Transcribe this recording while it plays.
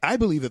I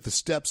believe that the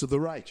steps of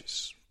the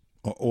righteous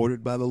are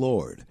ordered by the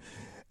Lord.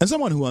 And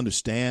someone who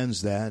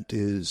understands that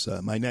is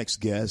my next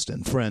guest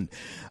and friend,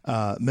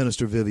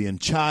 Minister Vivian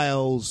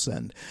Childs.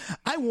 And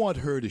I want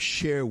her to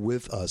share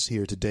with us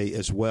here today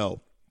as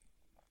well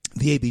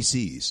the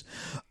ABCs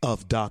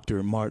of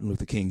Dr. Martin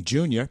Luther King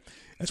Jr.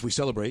 as we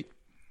celebrate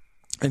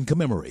and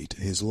commemorate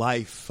his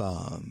life,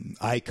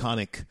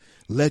 iconic,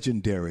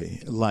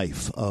 legendary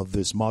life of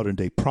this modern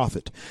day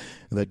prophet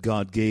that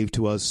God gave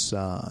to us.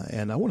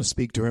 And I want to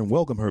speak to her and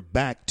welcome her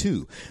back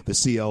to the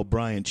C.L.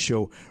 Bryant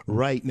Show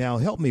right now.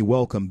 Help me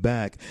welcome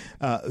back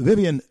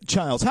Vivian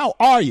Childs. How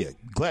are you?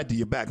 Glad to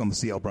be back on the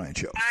C.L. Bryant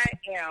Show. I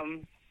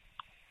am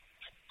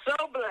so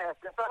blessed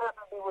and so happy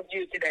to be with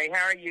you today.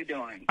 How are you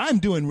doing? I'm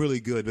doing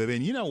really good,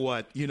 Vivian. You know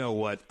what?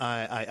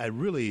 I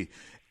really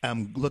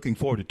am looking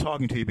forward to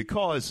talking to you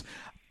because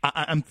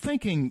I'm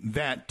thinking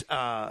that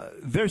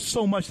there's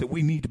so much that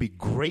we need to be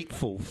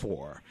grateful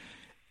for.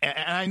 And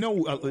I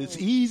know it's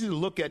easy to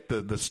look at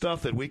the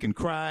stuff that we can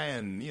cry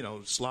and,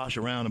 slosh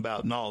around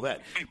about and all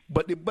that.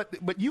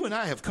 But you and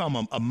I have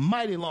come a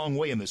mighty long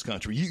way in this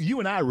country. You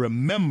and I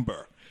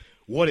remember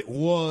what it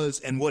was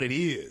and what it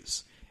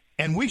is.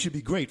 And we should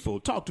be grateful.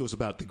 Talk to us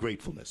about the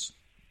gratefulness.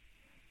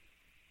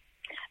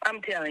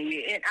 I'm telling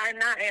you,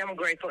 and I am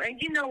grateful.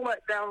 And you know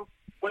what, though?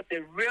 What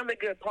the really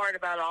good part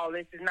about all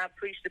this is, and I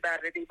preached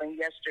about it even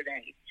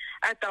yesterday.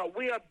 I thought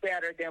we are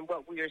better than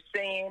what we are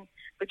saying.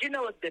 But you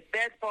know what the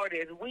best part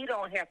is? We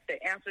don't have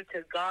to answer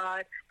to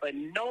God for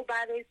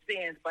nobody's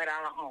sins but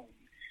our own.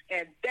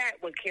 And that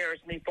what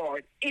carries me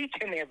forward each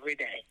and every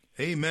day.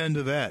 Amen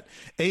to that.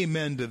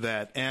 Amen to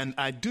that. And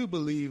I do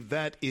believe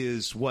that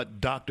is what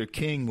Dr.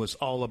 King was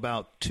all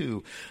about,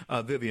 too.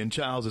 Vivian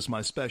Childs is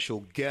my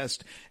special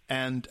guest.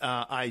 And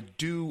I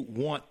do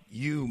want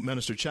you,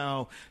 Minister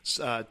Childs,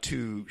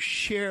 to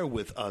share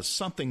with us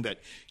something that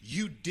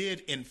you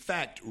did, in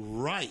fact,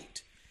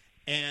 write.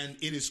 And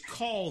it is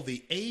called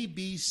the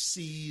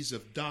ABCs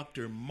of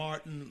Dr.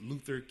 Martin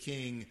Luther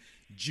King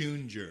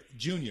Jr.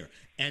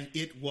 And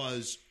it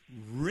was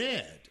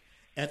read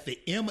at the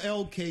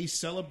MLK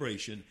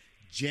celebration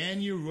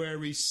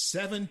January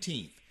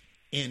 17th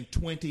in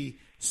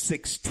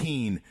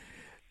 2016.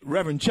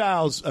 Reverend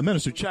Childs,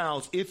 Minister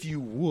Childs, if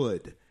you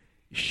would,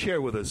 share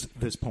with us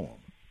this poem.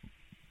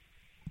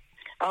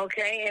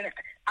 Okay, and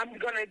I'm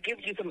going to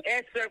give you some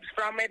excerpts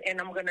from it, and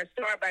I'm going to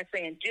start by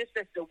saying, just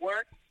as the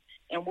work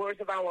and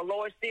words of our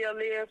Lord still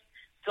live,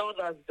 so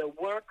does the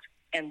work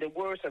and the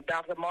words of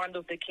Dr. Martin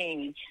Luther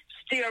King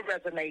still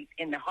resonate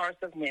in the hearts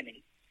of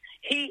many.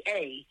 He,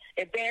 A,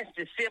 advanced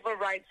the civil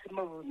rights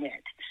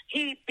movement.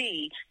 He,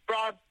 B,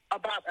 brought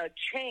about a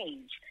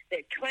change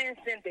that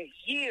transcended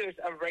years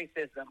of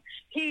racism.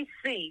 He,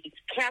 C,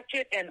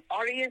 captured an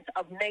audience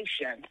of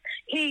nations.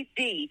 He,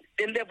 D,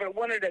 delivered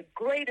one of the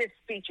greatest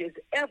speeches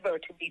ever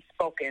to be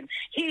spoken.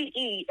 He,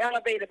 E,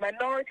 elevated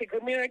minority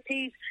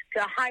communities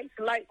to heights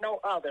like no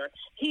other.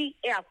 He,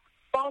 F,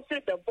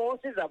 fostered the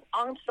voices of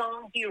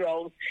unsung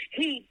heroes.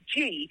 He,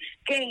 G,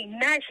 gained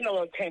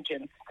national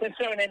attention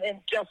concerning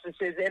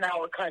injustices in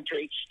our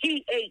country.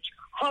 He, H,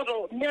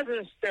 huddled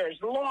ministers,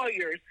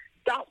 lawyers,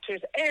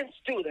 doctors, and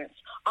students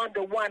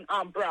under one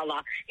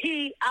umbrella.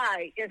 He,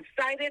 I,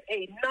 incited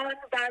a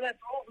nonviolent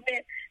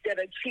movement that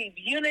achieved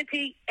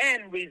unity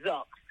and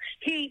results.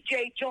 He,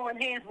 J,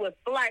 joined hands with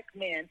black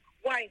men,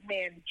 white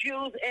men,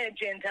 Jews, and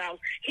Gentiles.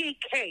 He,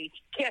 K,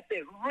 kept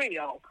it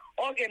real,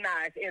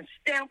 organized, and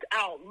stamped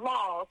out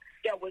laws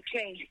that would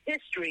change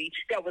history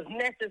that was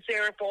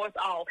necessary for us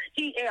all.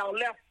 He, L,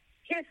 left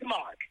his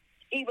mark,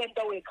 even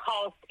though it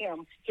cost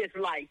him his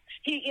life.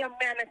 He, M,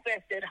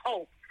 manifested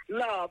hope,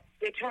 love,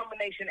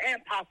 determination,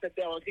 and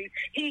possibilities.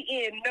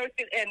 He, N,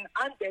 nurtured an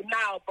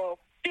undeniable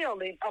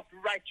feeling of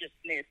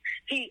righteousness.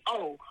 He,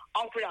 O,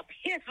 offered up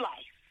his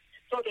life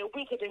so that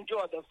we could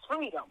enjoy the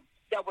freedom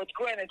that was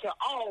granted to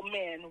all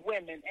men,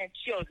 women, and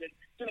children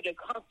through the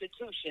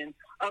Constitution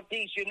of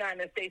these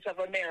United States of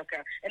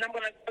America. And I'm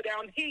going to go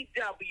down. He,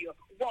 W,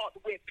 walked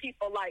with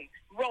people like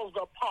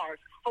Rosa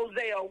Parks,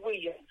 Hosea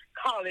Williams,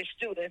 college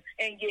students,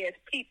 and yes,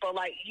 people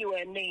like you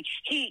and me.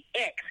 He,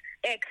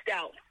 X'd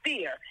out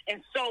fear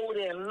and sold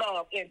in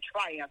love and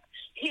triumph.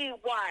 He,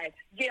 Y,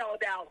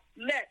 yelled out,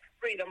 let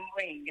freedom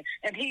ring.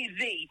 And he,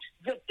 Z,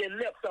 zipped the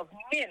lips of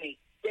many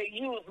that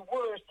use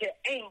words to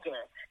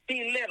anger,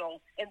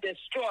 belittle, and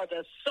destroy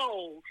the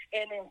soul,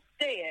 and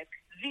instead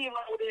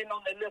zeroed in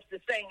on the list to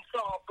sing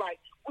songs like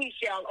We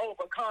Shall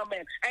Overcome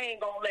and I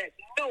Ain't Gonna Let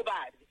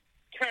Nobody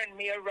Turn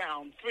Me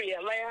Around. Free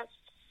at last,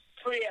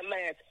 free at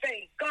last.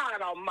 Thank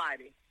God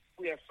Almighty.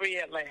 We are free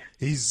at last.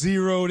 He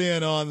zeroed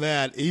in on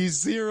that.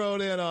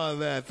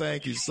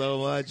 Thank you so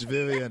much,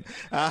 Vivian.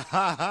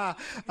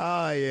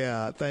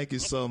 Yeah. Thank you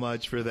so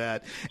much for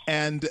that.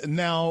 And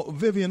now,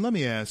 Vivian, let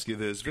me ask you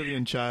this.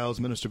 Vivian Childs,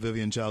 Minister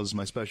Vivian Childs is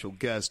my special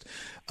guest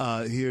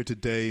here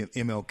today,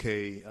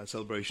 MLK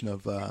celebration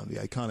of the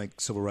iconic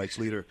civil rights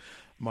leader,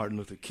 Martin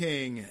Luther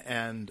King,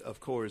 and, of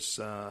course,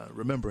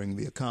 remembering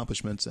the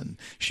accomplishments. And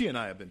she and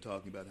I have been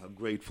talking about how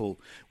grateful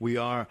we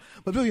are.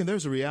 But, Vivian,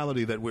 there's a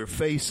reality that we're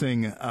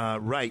facing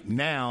right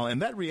now,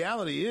 and that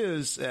reality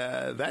is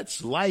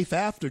that's life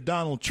after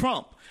Donald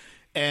Trump.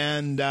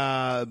 And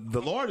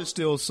the Lord is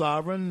still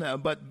sovereign,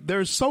 but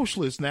there's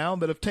socialists now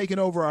that have taken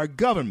over our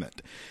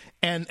government.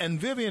 And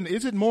Vivian,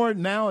 is it more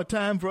now a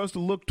time for us to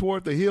look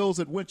toward the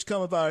hills at which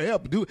cometh our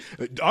help?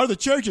 Are the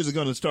churches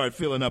going to start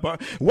filling up?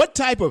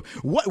 What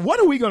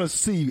are we going to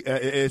see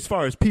as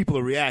far as people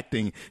are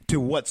reacting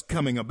to what's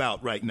coming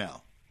about right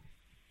now?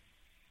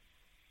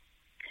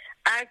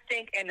 I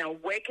think an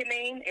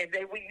awakening, as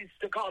we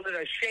used to call it,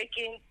 a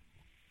shaking,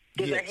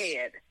 is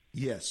ahead.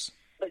 Yes.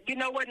 But you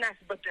know what?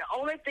 But the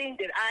only thing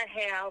that I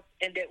have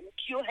and that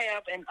you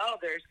have and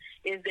others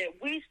is that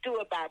we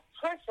stood by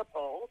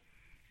principle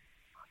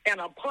and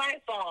a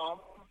platform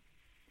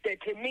that,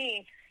 to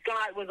me,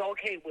 God was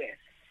okay with.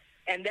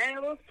 And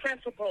those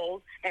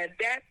principles and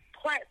that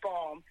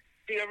platform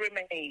still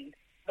remain,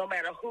 no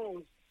matter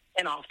who's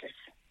in office.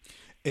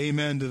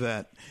 Amen to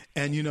that.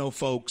 And, you know,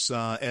 folks,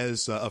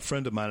 as a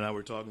friend of mine and I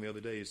were talking the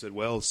other day, he said,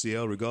 well,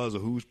 CL, regardless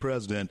of who's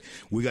president,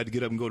 we got to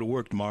get up and go to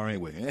work tomorrow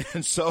anyway.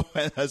 And so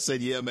I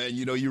said, yeah, man,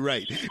 you know, you're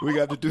right. We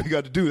got to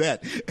do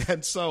that.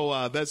 And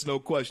so that's no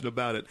question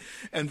about it.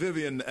 And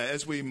Vivian,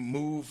 as we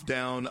move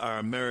down our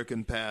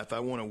American path,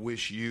 I want to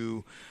wish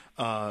you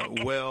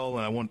well,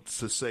 and I want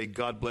to say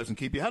God bless and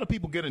keep you. How do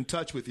people get in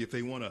touch with you if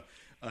they want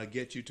to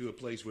get you to a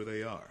place where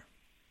they are?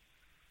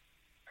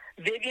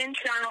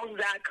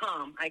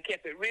 VivianChilds.com. I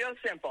kept it real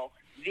simple.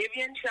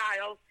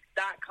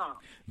 VivianChilds.com.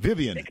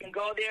 Vivian. They can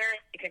go there.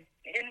 They can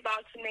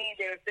inbox me.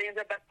 There are things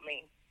about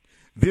me.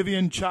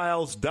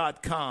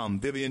 VivianChilds.com.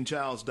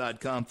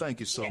 VivianChilds.com. Thank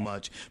you so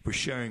much for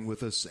sharing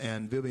with us.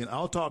 And Vivian,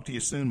 I'll talk to you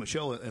soon.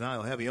 Michelle and I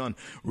will have you on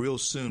real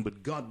soon.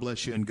 But God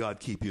bless you and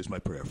God keep you is my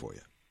prayer for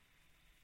you.